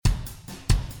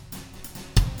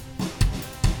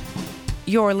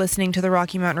You're listening to the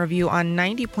Rocky Mountain Review on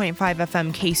 90.5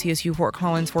 FM KCSU Fort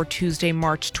Collins for Tuesday,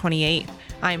 March 28th.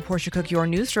 I'm Portia Cook, your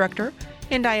news director,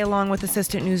 and I, along with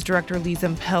Assistant News Director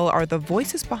Zimpel, are the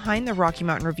voices behind the Rocky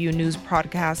Mountain Review news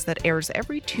podcast that airs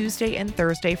every Tuesday and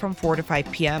Thursday from 4 to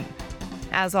 5 p.m.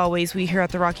 As always, we here at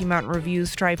the Rocky Mountain Review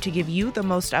strive to give you the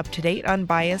most up-to-date,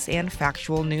 unbiased, and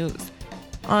factual news.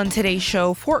 On today's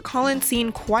show, Fort Collins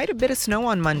seen quite a bit of snow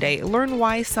on Monday. Learn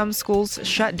why some schools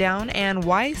shut down and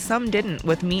why some didn't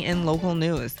with me in local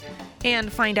news.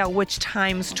 And find out which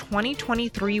Time's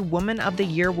 2023 Woman of the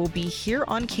Year will be here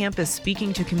on campus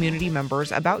speaking to community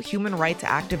members about human rights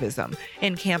activism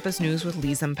in Campus News with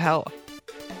Zimpel.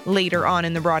 Later on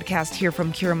in the broadcast, hear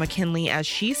from Kira McKinley as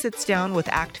she sits down with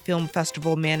ACT Film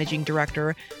Festival Managing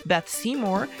Director Beth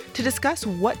Seymour to discuss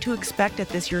what to expect at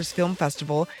this year's film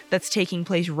festival that's taking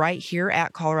place right here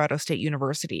at Colorado State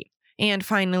University. And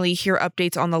finally, hear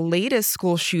updates on the latest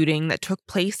school shooting that took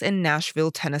place in Nashville,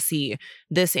 Tennessee.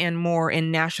 This and more in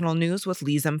National News with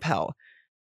Zimpel.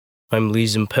 I'm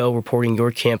Zimpel reporting your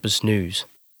campus news.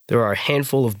 There are a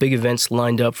handful of big events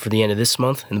lined up for the end of this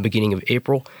month and the beginning of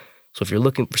April. So if you're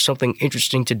looking for something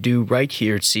interesting to do right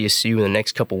here at CSU in the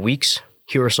next couple weeks,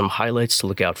 here are some highlights to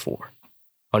look out for.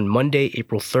 On Monday,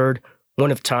 April 3rd,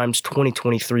 one of Time's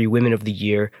 2023 Women of the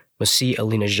Year, Masih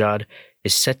Alinejad,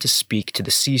 is set to speak to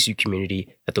the CSU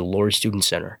community at the Lori Student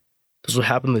Center. This will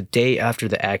happen the day after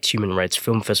the ACT Human Rights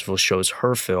Film Festival shows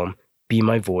her film, Be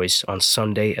My Voice, on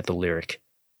Sunday at the Lyric.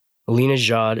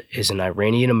 Alinejad is an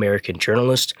Iranian-American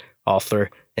journalist, author,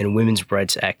 and women's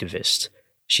rights activist.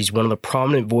 She's one of the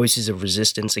prominent voices of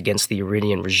resistance against the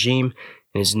Iranian regime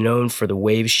and is known for the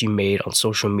waves she made on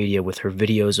social media with her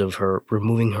videos of her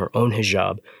removing her own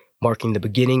hijab, marking the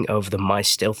beginning of the My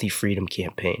Stealthy Freedom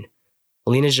campaign.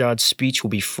 Alinejad's speech will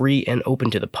be free and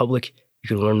open to the public. You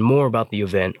can learn more about the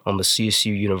event on the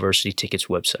CSU University Tickets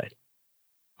website.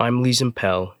 I'm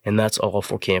Zimpel, and that's all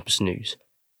for campus news.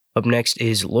 Up next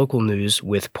is local news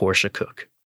with Portia Cook.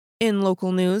 In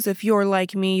local news, if you're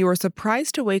like me, you were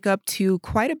surprised to wake up to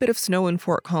quite a bit of snow in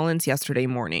Fort Collins yesterday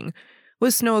morning,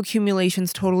 with snow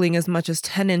accumulations totaling as much as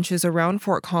 10 inches around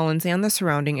Fort Collins and the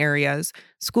surrounding areas.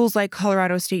 Schools like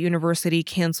Colorado State University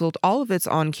canceled all of its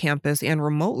on-campus and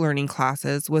remote learning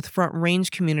classes, with Front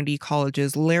Range Community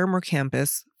College's Larimer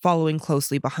campus following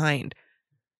closely behind.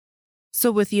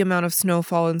 So with the amount of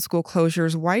snowfall and school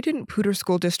closures, why didn't Poudre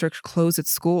School District close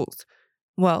its schools?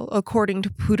 Well, according to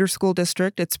Poudre School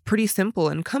District, it's pretty simple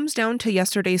and comes down to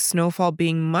yesterday's snowfall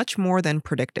being much more than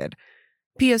predicted.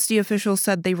 PSD officials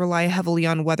said they rely heavily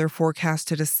on weather forecasts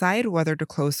to decide whether to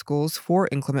close schools for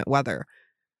inclement weather.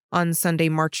 On Sunday,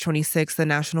 March 26th, the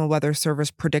National Weather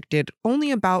Service predicted only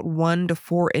about 1 to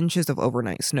 4 inches of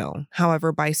overnight snow.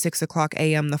 However, by 6 o'clock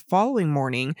a.m. the following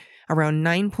morning, around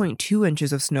 9.2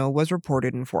 inches of snow was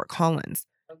reported in Fort Collins.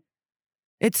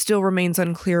 It still remains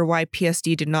unclear why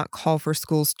PSD did not call for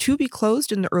schools to be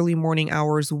closed in the early morning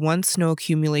hours once snow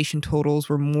accumulation totals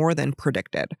were more than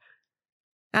predicted.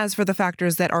 As for the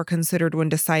factors that are considered when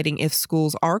deciding if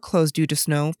schools are closed due to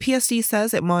snow, PSD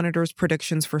says it monitors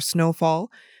predictions for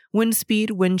snowfall, wind speed,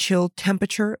 wind chill,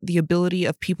 temperature, the ability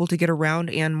of people to get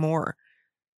around, and more.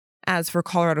 As for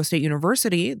Colorado State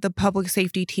University, the public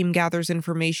safety team gathers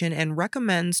information and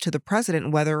recommends to the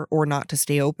president whether or not to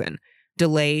stay open,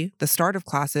 delay the start of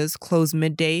classes, close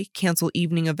midday, cancel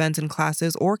evening events and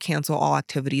classes, or cancel all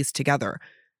activities together.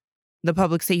 The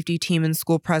public safety team and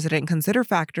school president consider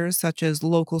factors such as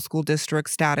local school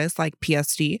district status like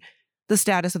PSD, the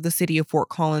status of the city of Fort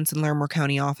Collins and Larimer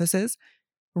County offices,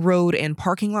 road and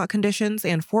parking lot conditions,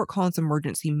 and Fort Collins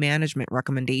emergency management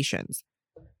recommendations.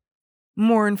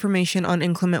 More information on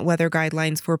inclement weather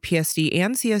guidelines for PSD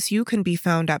and CSU can be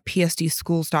found at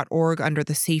psdschools.org under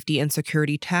the Safety and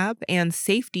Security tab and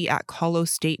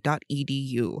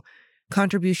safety@colostate.edu.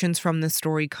 Contributions from this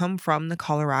story come from the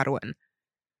Coloradoan.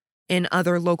 In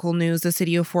other local news, the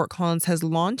city of Fort Collins has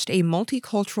launched a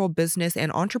multicultural business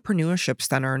and entrepreneurship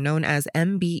center known as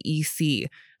MBEC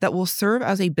that will serve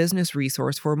as a business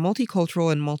resource for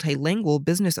multicultural and multilingual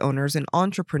business owners and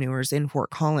entrepreneurs in Fort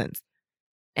Collins.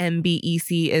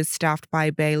 MBEC is staffed by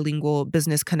bilingual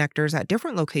business connectors at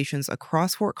different locations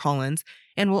across Fort Collins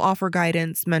and will offer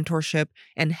guidance, mentorship,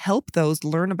 and help those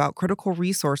learn about critical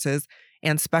resources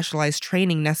and specialized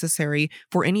training necessary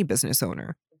for any business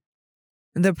owner.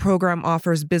 The program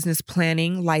offers business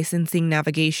planning, licensing,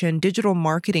 navigation, digital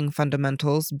marketing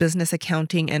fundamentals, business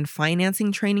accounting, and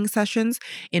financing training sessions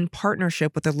in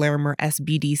partnership with the Larimer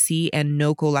SBDC and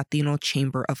NOCO Latino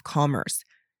Chamber of Commerce.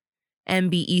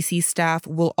 MBEC staff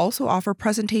will also offer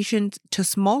presentations to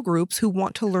small groups who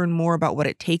want to learn more about what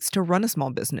it takes to run a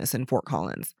small business in Fort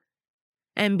Collins.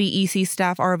 MBEC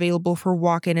staff are available for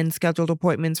walk-in and scheduled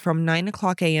appointments from 9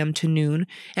 o'clock a.m. to noon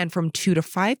and from 2 to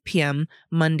 5 p.m.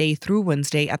 Monday through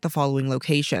Wednesday at the following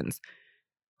locations.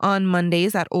 On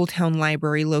Mondays at Old Town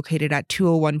Library located at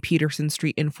 201 Peterson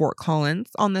Street in Fort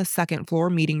Collins on the second floor,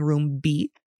 meeting room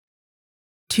B.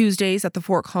 Tuesdays at the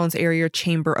Fort Collins Area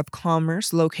Chamber of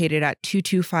Commerce located at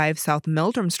 225 South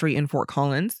Meldrum Street in Fort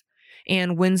Collins.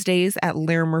 And Wednesdays at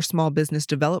Larimer Small Business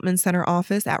Development Center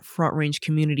office at Front Range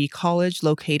Community College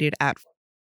located at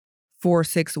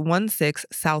 4616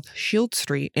 South Shield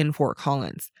Street in Fort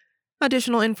Collins.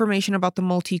 Additional information about the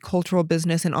Multicultural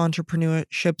Business and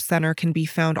Entrepreneurship Center can be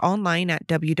found online at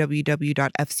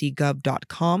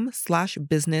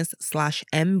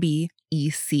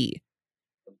www.fcgov.com/business/MBEC.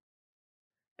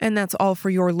 And that's all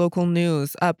for your local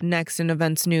news. Up next in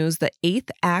events news, the 8th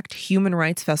ACT Human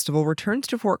Rights Festival returns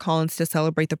to Fort Collins to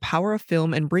celebrate the power of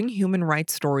film and bring human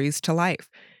rights stories to life.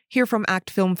 Hear from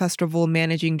ACT Film Festival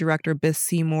Managing Director Beth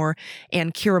Seymour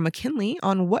and Kira McKinley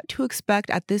on what to expect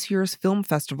at this year's film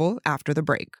festival after the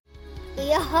break.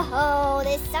 Yo,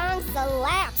 this song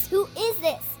slaps. Who is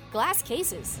this? Glass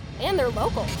Cases, and they're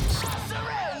local.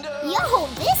 Yo,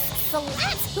 this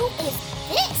slaps. Who is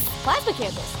this? Plasma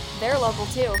Campus, they're local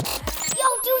too. Yo,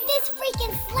 dude, this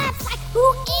freaking slaps. Like,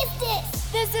 who is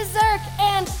this? This is Zerk,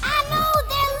 and I know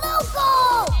they're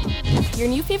local. Your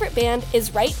new favorite band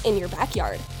is right in your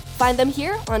backyard. Find them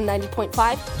here on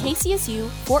 90.5 KCSU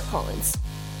Fort Collins.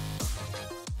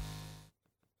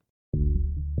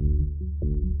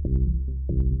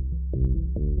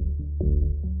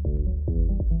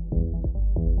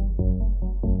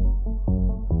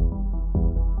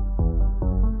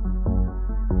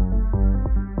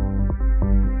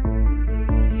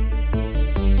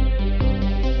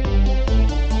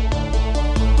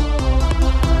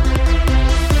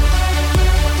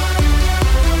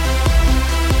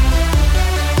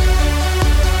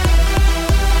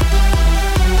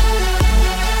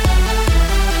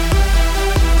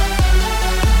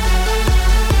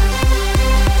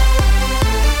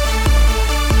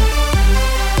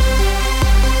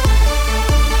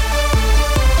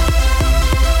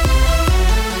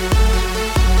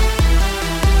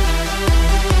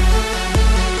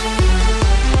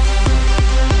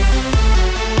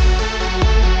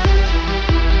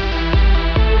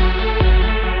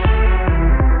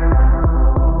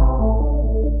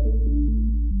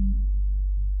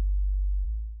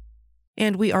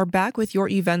 And we are back with your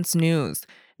events news.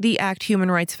 The ACT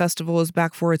Human Rights Festival is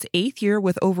back for its 8th year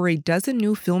with over a dozen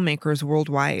new filmmakers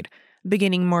worldwide.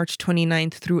 Beginning March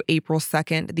 29th through April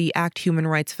 2nd, the ACT Human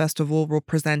Rights Festival will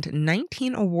present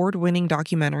 19 award-winning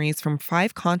documentaries from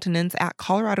 5 continents at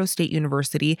Colorado State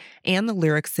University and the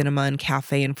Lyric Cinema and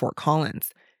Cafe in Fort Collins.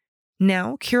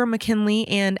 Now, Kira McKinley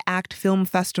and ACT Film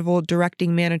Festival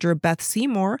directing manager Beth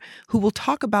Seymour, who will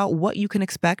talk about what you can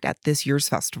expect at this year's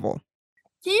festival.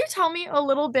 Can you tell me a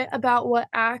little bit about what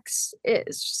ACTS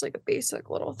is? Just like a basic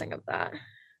little thing of that.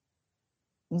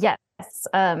 Yes.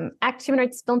 ACT Human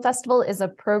Rights Film Festival is a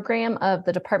program of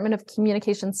the Department of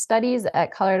Communication Studies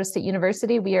at Colorado State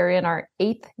University. We are in our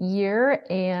 8th year,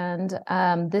 and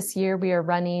this year we are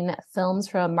running films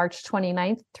from March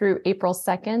 29th through April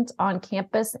 2nd on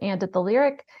campus and at the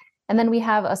Lyric. And then we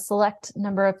have a select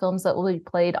number of films that will be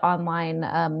played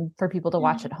online for people to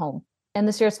watch at home. And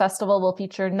this year's festival will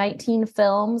feature 19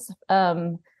 films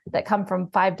that come from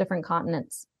 5 different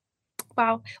continents.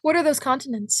 Wow. What are those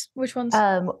continents? Which ones?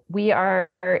 We are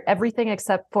everything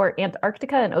except for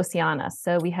Antarctica and Oceania.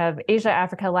 So we have Asia,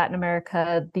 Africa, Latin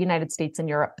America, the United States, and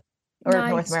Europe, or Nice.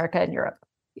 North America and Europe.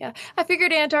 Yeah. I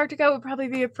figured Antarctica would probably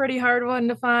be a pretty hard one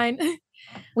to find.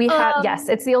 We have, yes,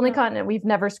 it's the only continent we've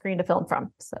never screened a film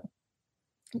from. So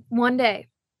One day.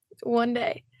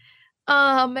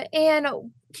 And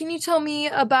can you tell me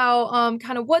about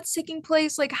kind of what's taking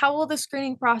place? Like, how will the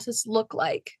screening process look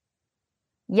like?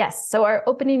 yes, so our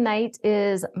opening night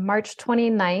is March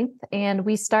 29th, and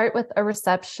we start with a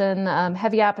reception,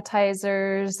 heavy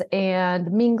appetizers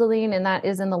and mingling, and that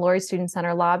is in the Laurie Student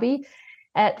Center lobby.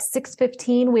 At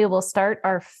 6:15, we will start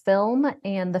our film,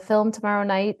 and the film tomorrow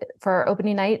night for our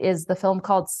opening night is the film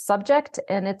called Subject,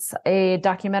 and it's a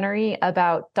documentary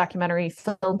about documentary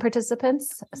film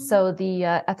participants. So the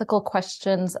ethical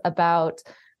questions about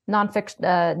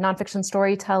nonfiction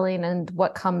storytelling and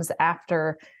what comes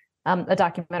after a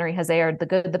documentary has aired, the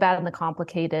good, the bad, and the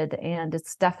complicated. And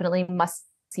it's definitely must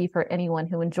see for anyone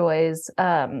who enjoys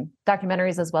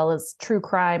documentaries as well as true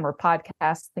crime or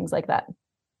podcasts, things like that.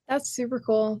 That's super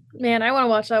cool. Man, I want to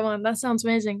watch that one. That sounds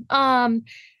amazing. Can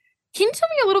you tell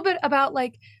me a little bit about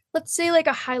like let's say like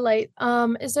a highlight.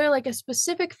 Is there like a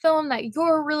specific film that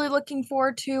you're really looking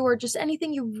forward to, or just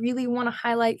anything you really want to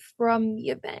highlight from the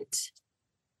event?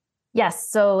 Yes.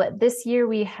 So this year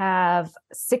we have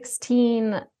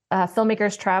 16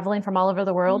 filmmakers traveling from all over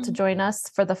the world to join us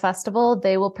for the festival.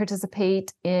 They will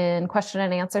participate in question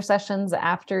and answer sessions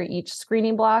after each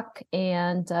screening block.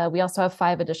 And we also have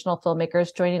 5 additional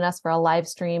filmmakers joining us for a live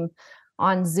stream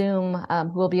on Zoom,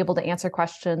 who will be able to answer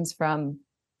questions from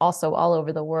also all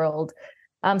over the world.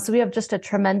 So we have just a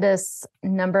tremendous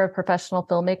number of professional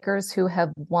filmmakers who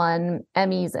have won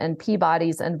Emmys and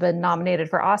Peabodys and been nominated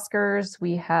for Oscars.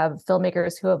 We have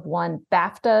filmmakers who have won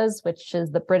BAFTAs, which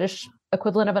is the British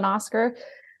equivalent of an Oscar.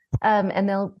 And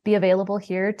they'll be available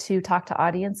here to talk to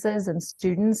audiences and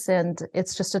students. And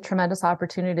it's just a tremendous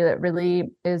opportunity that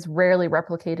really is rarely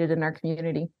replicated in our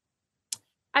community.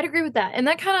 I'd agree with that. And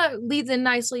that kind of leads in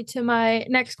nicely to my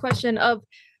next question of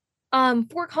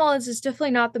Fort Collins is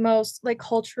definitely not the most like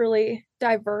culturally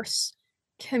diverse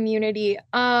community.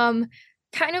 Kind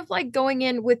of like going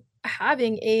in with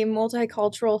having a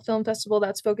multicultural film festival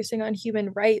that's focusing on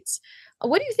human rights.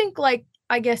 What do you think, like,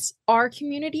 I guess our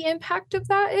community impact of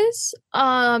that is?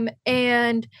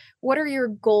 And what are your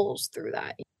goals through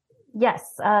that?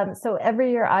 Yes. So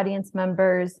every year, audience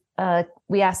members,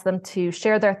 we ask them to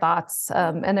share their thoughts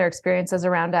and their experiences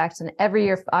around ACT. And every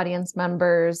year, audience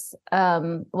members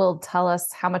will tell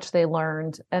us how much they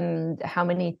learned and how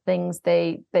many things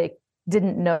they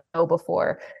didn't know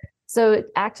before. So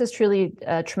ACT is truly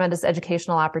a tremendous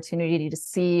educational opportunity to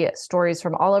see stories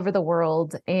from all over the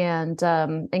world, and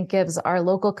gives our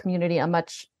local community a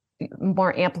much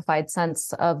more amplified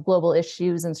sense of global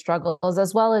issues and struggles,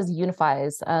 as well as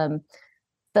unifies.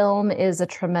 Film is a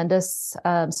tremendous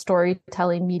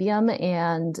storytelling medium,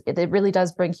 and it really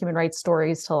does bring human rights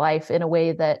stories to life in a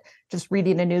way that just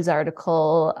reading a news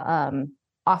article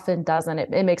often doesn't.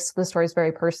 It makes the stories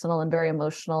very personal and very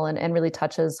emotional, and really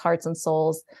touches hearts and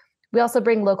souls. We also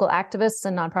bring local activists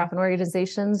and nonprofit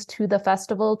organizations to the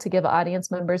festival to give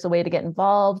audience members a way to get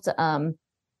involved,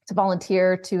 to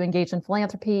volunteer, to engage in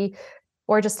philanthropy,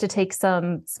 or just to take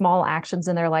some small actions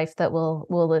in their life that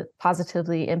will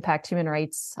positively impact human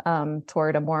rights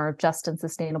toward a more just and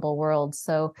sustainable world.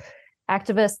 So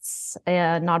activists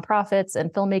and nonprofits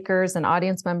and filmmakers and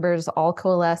audience members all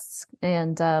coalesce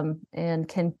and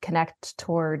can connect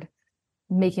toward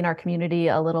making our community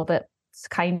a little bit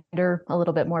kinder, a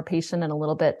little bit more patient, and a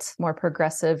little bit more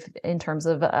progressive in terms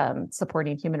of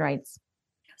supporting human rights.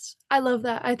 I love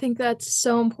that. I think that's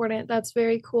so important. That's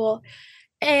very cool.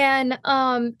 And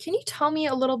can you tell me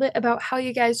a little bit about how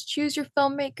you guys choose your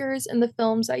filmmakers and the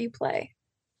films that you play?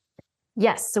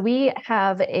 Yes. So we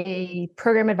have a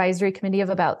program advisory committee of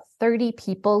about 30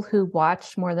 people who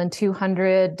watch more than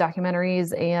 200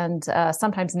 documentaries and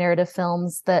sometimes narrative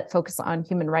films that focus on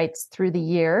human rights through the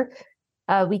year.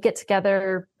 We get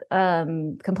together,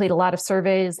 complete a lot of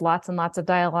surveys, lots and lots of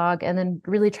dialogue, and then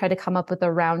really try to come up with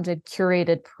a rounded,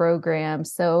 curated program.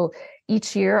 So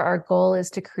each year, our goal is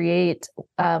to create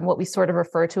what we sort of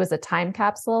refer to as a time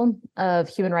capsule of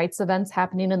human rights events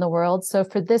happening in the world. So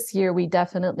for this year, we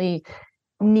definitely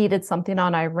needed something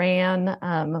on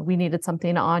Iran. We needed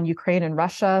something on Ukraine and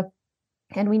Russia.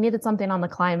 And we needed something on the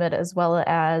climate, as well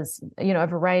as, a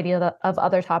variety of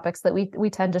other topics that we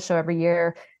tend to show every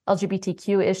year: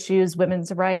 LGBTQ issues,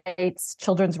 women's rights,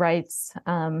 children's rights,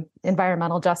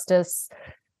 environmental justice,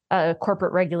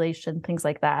 corporate regulation, things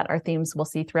like that are themes we'll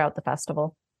see throughout the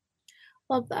festival.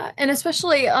 Love that. And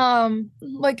especially,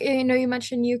 you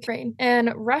mentioned Ukraine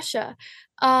and Russia.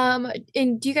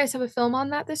 And do you guys have a film on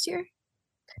that this year?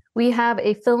 We have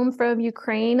a film from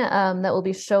Ukraine that will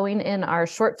be showing in our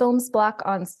short films block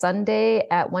on Sunday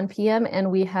at 1 p.m. And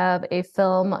we have a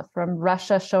film from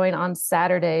Russia showing on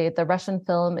Saturday. The Russian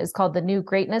film is called The New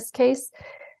Greatness Case.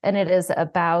 And it is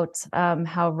about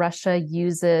how Russia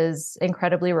uses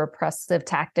incredibly repressive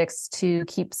tactics to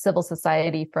keep civil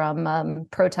society from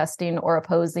protesting or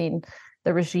opposing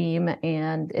the regime.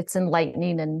 And it's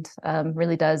enlightening and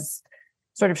really does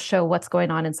sort of show what's going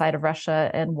on inside of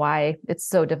Russia and why it's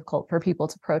so difficult for people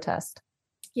to protest.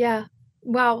 Yeah.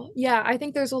 Wow. Yeah. I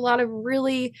think there's a lot of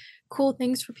really cool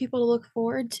things for people to look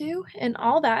forward to and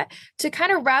all that. To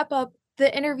kind of wrap up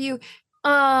the interview,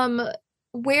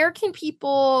 where can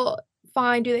people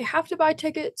do they have to buy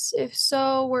tickets? If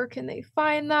so, where can they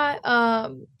find that?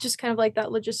 Just kind of like that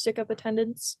logistic of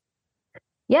attendance.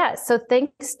 Yeah, so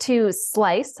thanks to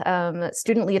Slice,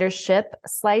 student leadership,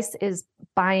 Slice is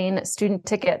buying student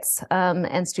tickets,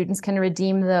 and students can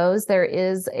redeem those. There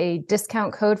is a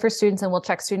discount code for students, and we'll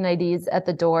check student IDs at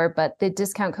the door, but the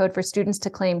discount code for students to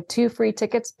claim 2 free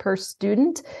tickets per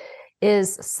student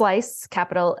is Slice,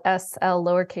 capital SL,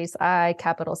 lowercase I,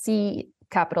 capital C,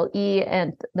 capital E,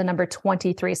 and the number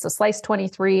 23. So Slice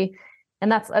 23.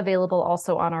 And that's available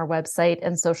also on our website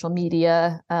and social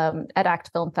media at ACT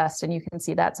Film Fest, and you can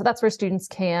see that. So that's where students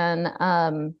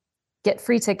can get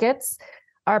free tickets.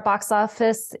 Our box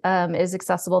office is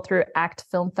accessible through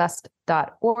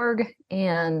actfilmfest.org,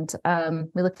 and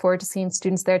we look forward to seeing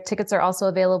students there. Tickets are also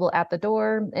available at the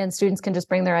door, and students can just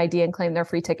bring their ID and claim their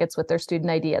free tickets with their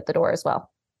student ID at the door as well.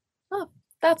 Oh,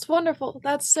 that's wonderful.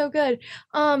 That's so good.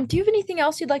 Do you have anything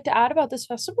else you'd like to add about this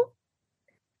festival?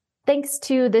 Thanks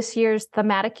to this year's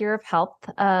thematic year of health,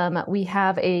 we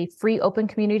have a free open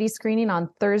community screening on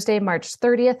Thursday, March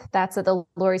 30th. That's at the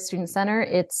Laurie Student Center.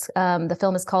 It's the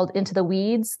film is called Into the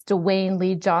Weeds, Dwayne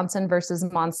Lee Johnson versus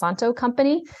Monsanto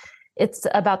Company. It's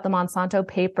about the Monsanto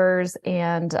papers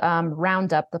and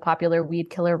Roundup, the popular weed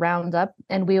killer Roundup.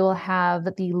 And we will have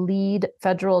the lead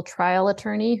federal trial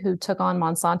attorney who took on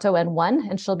Monsanto and won,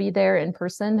 and she'll be there in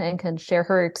person and can share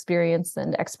her experience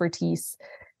and expertise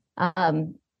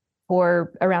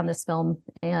for around this film.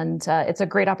 And it's a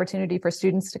great opportunity for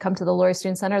students to come to the Laurie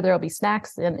Student Center. There will be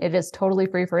snacks, and it is totally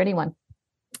free for anyone.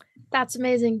 That's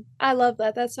amazing. I love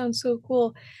that. That sounds so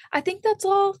cool. I think that's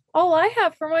all I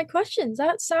have for my questions.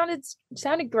 That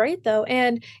sounded great though.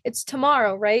 And it's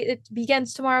tomorrow, right? It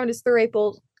begins tomorrow and it's through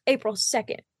April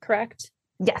 2nd, correct?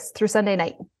 Yes, through Sunday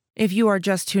night. If you are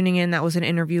just tuning in, that was an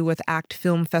interview with ACT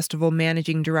Film Festival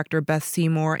Managing Director Beth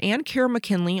Seymour and Kara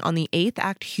McKinley on the 8th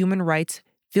ACT Human Rights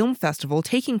Film Festival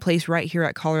taking place right here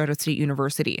at Colorado State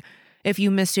University. If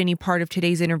you missed any part of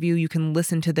today's interview, you can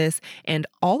listen to this and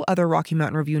all other Rocky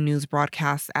Mountain Review news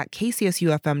broadcasts at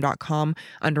kcsufm.com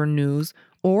under news,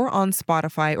 or on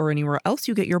Spotify or anywhere else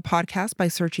you get your podcast by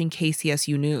searching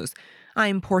KCSU News.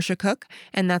 I'm Portia Cook,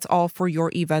 and that's all for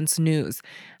your events news.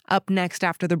 Up next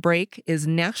after the break is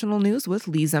National News with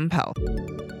Lee Zimpel.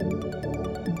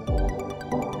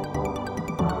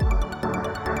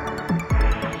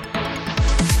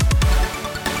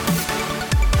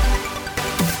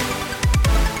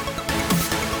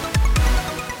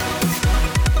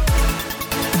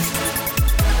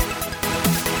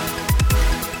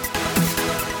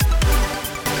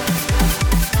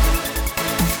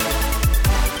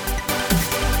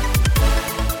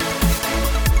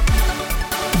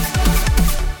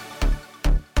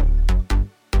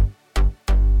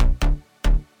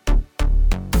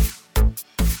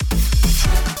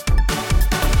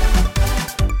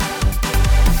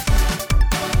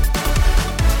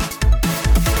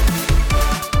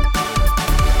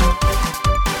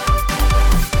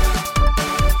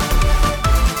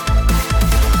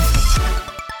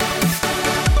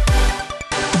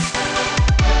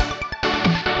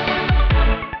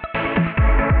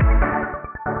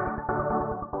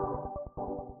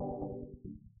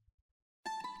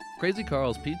 Crazy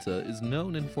Carl's Pizza is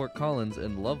known in Fort Collins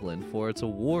and Loveland for its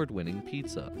award-winning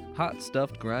pizza, hot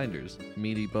stuffed grinders,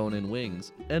 meaty bone-in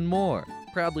wings, and more.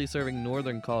 Proudly serving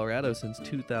Northern Colorado since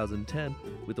 2010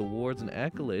 with awards and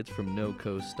accolades from No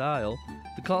Coast Style,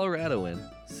 the Coloradoan,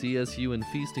 CSU and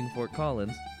Feasting Fort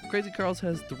Collins, Crazy Carl's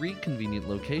has 3 convenient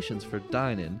locations for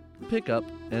dine-in, pickup,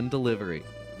 and delivery.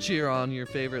 Cheer on your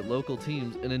favorite local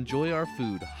teams and enjoy our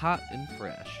food hot and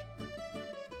fresh.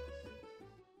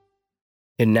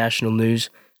 In national news,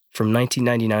 from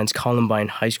 1999's Columbine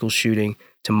High School shooting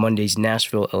to Monday's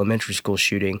Nashville Elementary School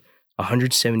shooting,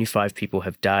 175 people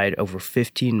have died over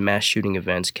 15 mass shooting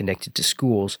events connected to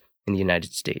schools in the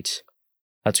United States.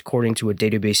 That's according to a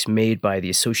database made by the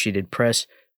Associated Press,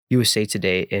 USA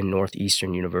Today, and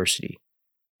Northeastern University.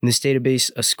 In this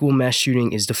database, a school mass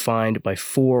shooting is defined by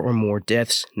 4 or more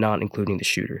deaths, not including the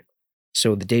shooter.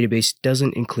 So the database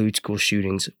doesn't include school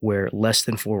shootings where less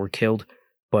than 4 were killed,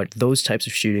 but those types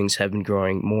of shootings have been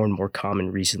growing more and more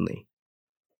common recently.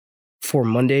 For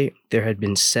Monday, there had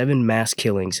been 7 mass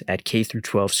killings at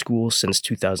K-12 schools since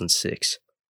 2006.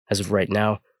 As of right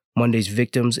now, Monday's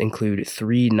victims include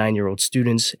 3 9-year-old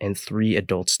students and 3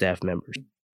 adult staff members.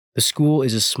 The school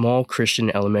is a small Christian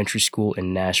elementary school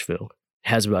in Nashville.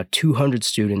 It has about 200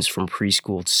 students from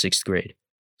preschool to 6th grade.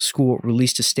 The school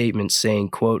released a statement saying,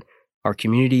 quote, "Our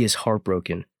community is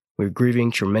heartbroken. We're grieving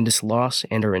tremendous loss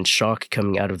and are in shock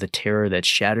coming out of the terror that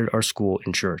shattered our school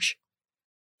and church."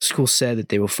 The school said that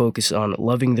they will focus on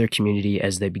loving their community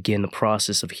as they begin the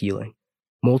process of healing.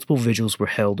 Multiple vigils were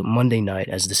held Monday night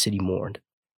as the city mourned.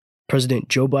 President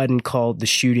Joe Biden called the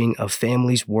shooting a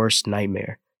family's worst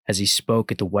nightmare as he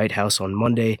spoke at the White House on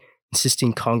Monday,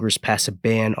 insisting Congress pass a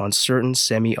ban on certain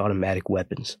semi-automatic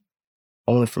weapons.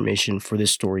 All information for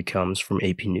this story comes from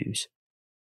AP News.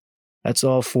 That's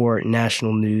all for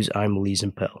national news. I'm Lee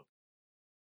Zimpel.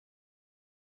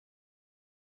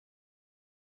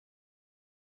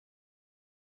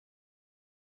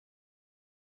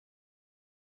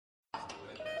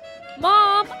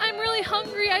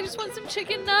 hungry. I just want some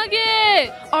chicken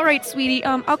nuggets. All right, sweetie.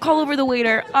 I'll call over the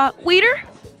waiter. Waiter?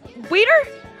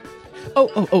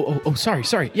 Oh,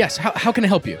 sorry. Yes, how can I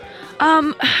help you?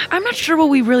 I'm not sure what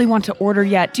we really want to order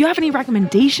yet. Do you have any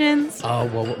recommendations? Well,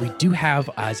 what we do have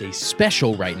as a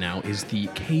special right now is the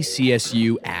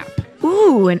KCSU app.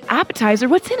 Ooh, an appetizer.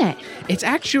 What's in it? It's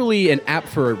actually an app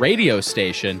for a radio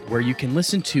station where you can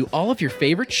listen to all of your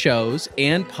favorite shows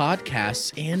and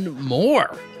podcasts and more.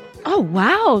 Oh,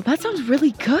 wow. That sounds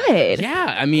really good.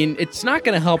 Yeah, I mean, it's not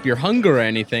going to help your hunger or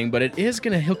anything, but it is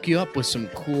going to hook you up with some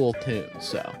cool tunes,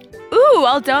 so. Ooh,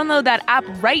 I'll download that app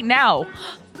right now.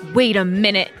 Wait a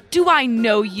minute. Do I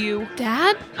know you?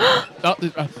 Dad?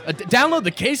 Download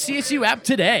the KCSU app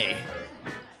today.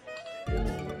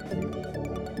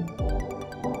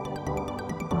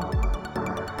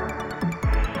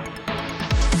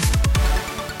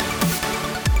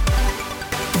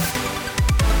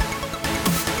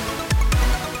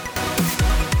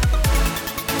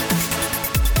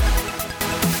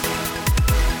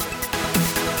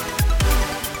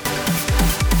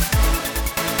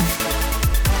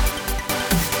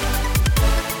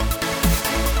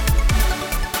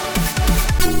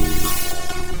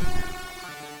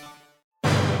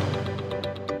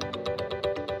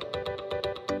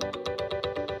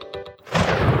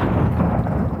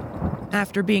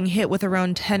 After being hit with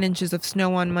around 10 inches of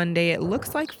snow on Monday, it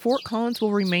looks like Fort Collins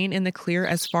will remain in the clear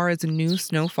as far as new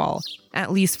snowfall,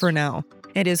 at least for now.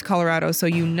 It is Colorado, so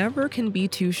you never can be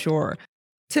too sure.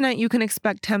 Tonight, you can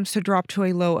expect temps to drop to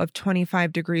a low of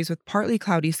 25 degrees with partly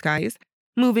cloudy skies.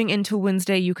 Moving into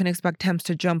Wednesday, you can expect temps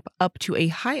to jump up to a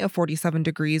high of 47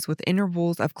 degrees with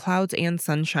intervals of clouds and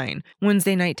sunshine.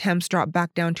 Wednesday night, temps drop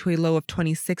back down to a low of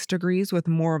 26 degrees with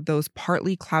more of those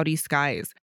partly cloudy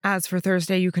skies. As for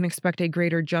Thursday, you can expect a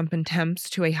greater jump in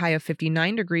temps to a high of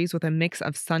 59 degrees with a mix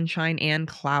of sunshine and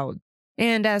clouds.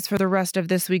 And as for the rest of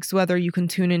this week's weather, you can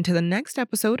tune into the next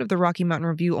episode of the Rocky Mountain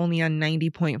Review only on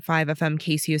 90.5 FM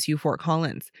KCSU Fort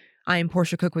Collins. I'm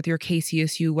Portia Cook with your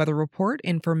KCSU Weather Report.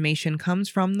 Information comes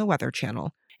from the Weather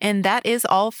Channel. And that is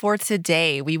all for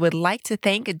today. We would like to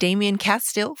thank Damian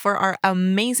Castile for our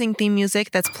amazing theme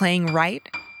music that's playing right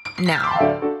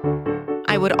now.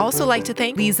 I would also like to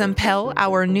thank Zimpel,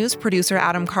 our news producer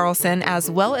Adam Carlson,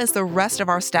 as well as the rest of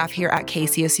our staff here at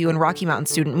KCSU and Rocky Mountain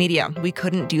Student Media. We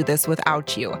couldn't do this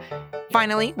without you.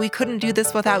 Finally, we couldn't do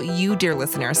this without you, dear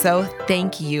listener, so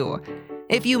thank you.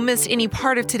 If you missed any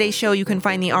part of today's show, you can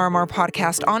find the RMR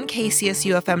podcast on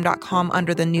kcsufm.com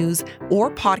under the news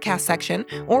or podcast section,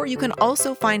 or you can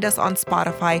also find us on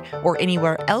Spotify or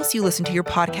anywhere else you listen to your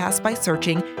podcast by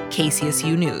searching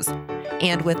KCSU News.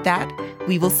 And with that,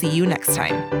 we will see you next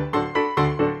time.